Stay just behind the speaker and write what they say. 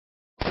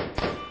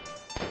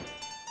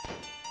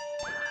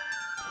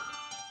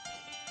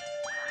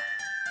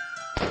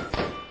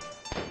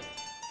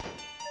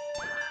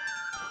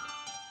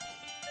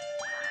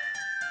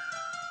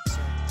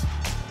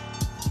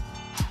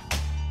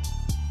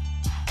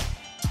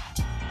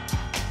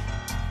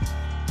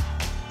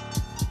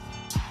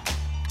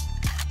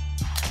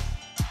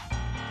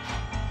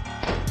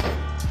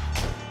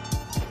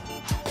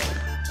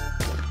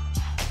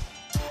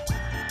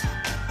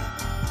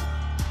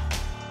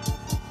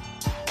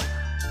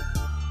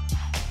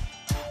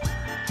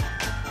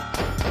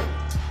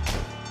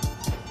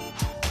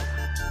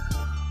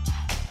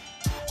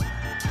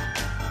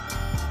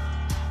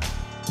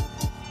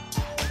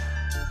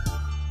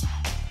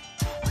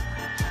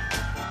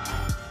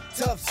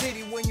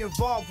city when you're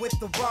involved with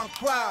the wrong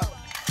crowd.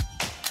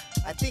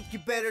 I think you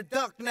better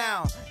duck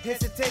now.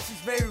 Hesitation's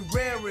very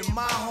rare in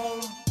my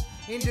home.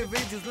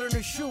 Individuals learn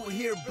to shoot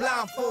here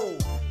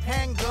blindfold.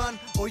 Handgun,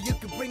 or you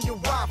can bring your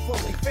rifle.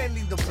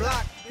 Defending the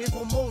block is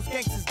what most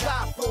gangsters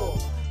die for.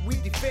 We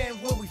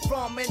defend where we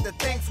from and the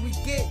thanks we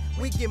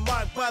get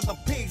marked by the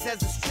pigs as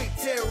a street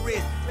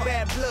terrorist.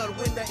 Bad blood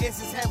when the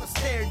S's have a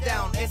stare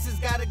down. S's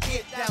gotta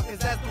get down, cause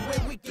that's the way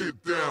we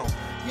get down.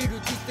 Here to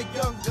teach the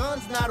young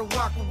guns not to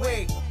walk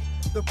away.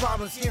 The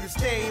problem's here to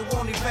stay, it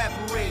won't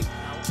evaporate.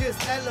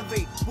 Just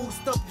elevate,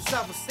 boost up your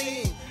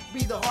self-esteem.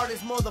 Be the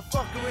hardest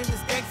motherfucker in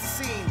this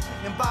gangster scene.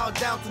 And bow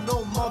down to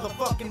no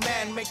motherfucking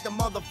man. Make the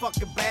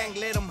motherfucking bang,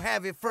 let them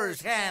have it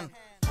first hand.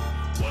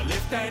 Well,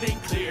 if that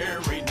ain't clear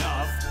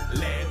enough,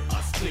 let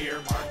us clear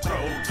our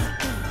throats.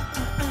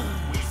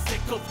 We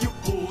sick of you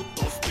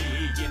putos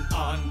being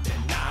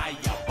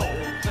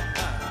undeniable.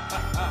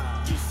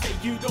 You say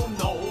you don't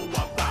know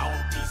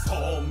about these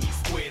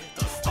homies with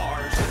the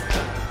stars,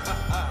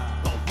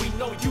 but we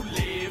know you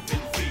live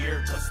in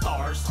fear, 'cause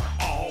stars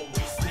are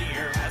always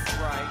near. That's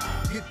right.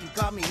 You can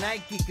call me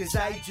Nike, cause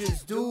I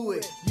just do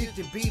it. You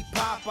can be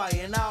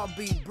Popeye and I'll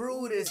be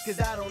Brutus, cause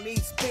I don't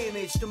need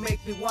spinach to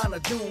make me wanna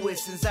do it.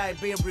 Since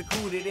I've been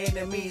recruited,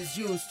 enemies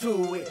used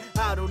to it.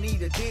 I don't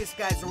need a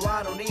disguise or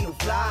I don't need to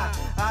fly.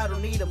 I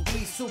don't need to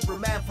be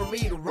Superman for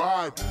me to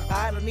ride.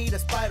 I don't need a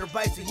spider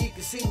bite so you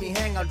can see me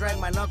hang. I'll drag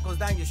my knuckles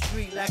down your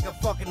street like a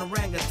fucking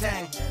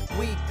orangutan.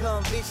 We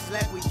come vicious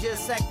like we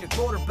just sacked your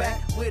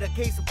quarterback. With a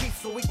case of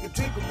pizza so we can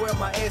drink it where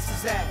my ass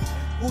is at.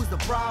 Who's the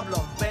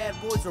problem? Bad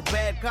boys or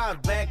bad cops?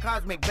 Bad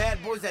cops make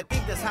bad boys, I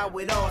think that's how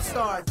it all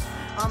starts.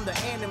 I'm the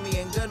enemy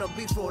and gonna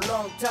be for a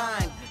long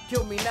time.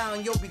 Kill me now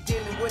and you'll be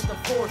dealing with the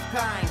fourth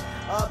kind.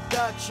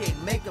 Abduction,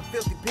 make a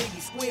filthy piggy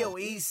squeal.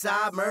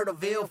 Eastside,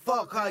 Murderville,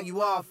 fuck how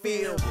you all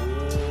feel.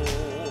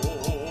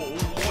 Oh,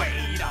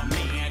 wait a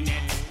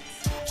minute.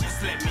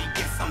 Just let me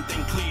get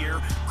something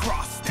clear.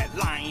 Cross that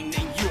line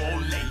and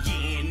you'll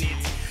lay in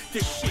it.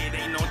 This shit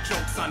ain't no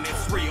joke, son,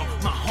 it's real.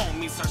 My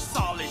homies are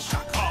solid,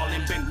 shot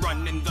calling. Been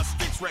running the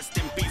streets, rest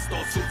in peace,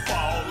 those who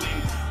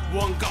fallen.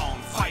 One gone,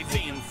 5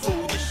 in,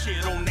 fool. This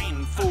shit don't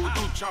end, fool.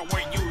 Ducha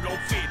where you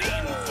don't fit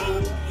in,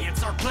 fool.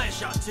 It's our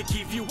pleasure to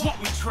give you what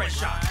we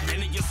treasure.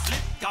 Then you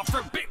slip, God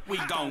forbid we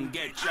gon'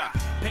 get ya.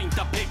 Paint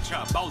the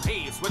picture, bald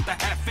heads with the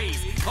half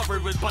face,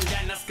 covered with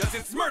bandanas, cause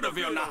it's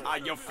Murderville, not how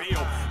you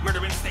feel.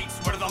 Murdering states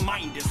where the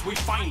mind is, we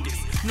find this.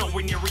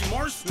 Nowhere near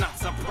remorse, not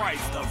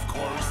surprised, of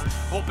course.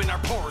 Open our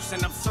pores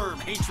and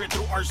observe hatred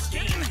through our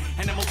skin.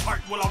 Animal's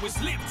heart will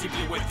always live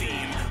deeply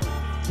within.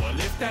 Well,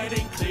 if that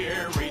ain't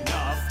clear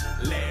enough,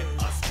 let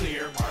us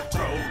clear our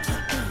throats.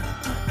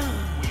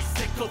 We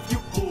sick of you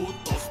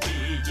putos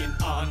being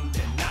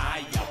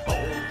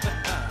undeniable.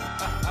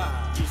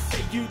 You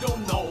say you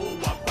don't know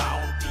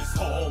about these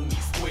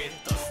homies with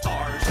the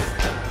stars,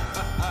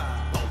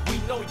 but we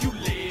know you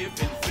live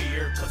in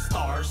fear, 'cause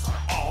stars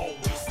are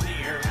always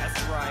near.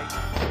 That's right.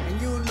 And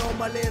you know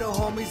my little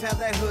homies have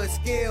that hood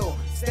skill.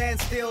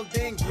 Stand still,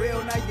 then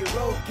grill, now you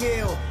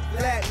roadkill.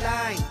 Flat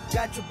line,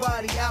 got your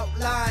body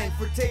outlined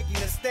for taking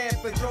a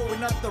step and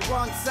throwing up the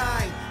wrong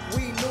sign.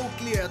 We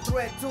nuclear,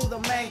 threat to the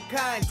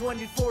mankind.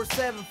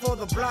 24/7 for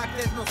the block,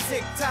 there's no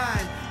sick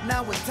time.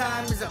 Now when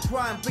time is a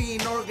crime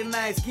being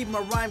organized, keep my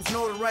rhymes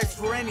notarized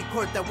for any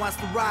court that wants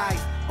to rise.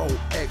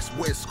 OX,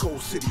 West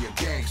Coast City of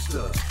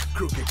gangsters.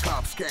 Crooked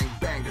cops, gang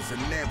bangers in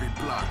every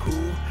block.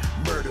 Who?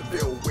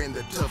 Murderville, in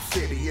the tough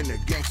city, in the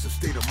gangster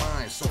state of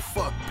mind, so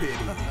fuck pity.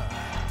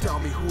 Tell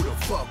me who the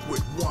fuck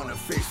would wanna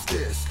face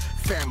this?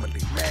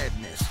 Family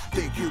madness,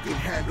 think you can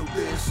handle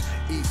this?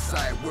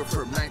 Eastside, we're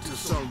from night to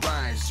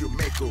sunrise. You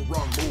make a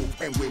wrong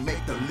move and we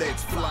make the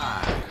legs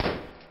fly.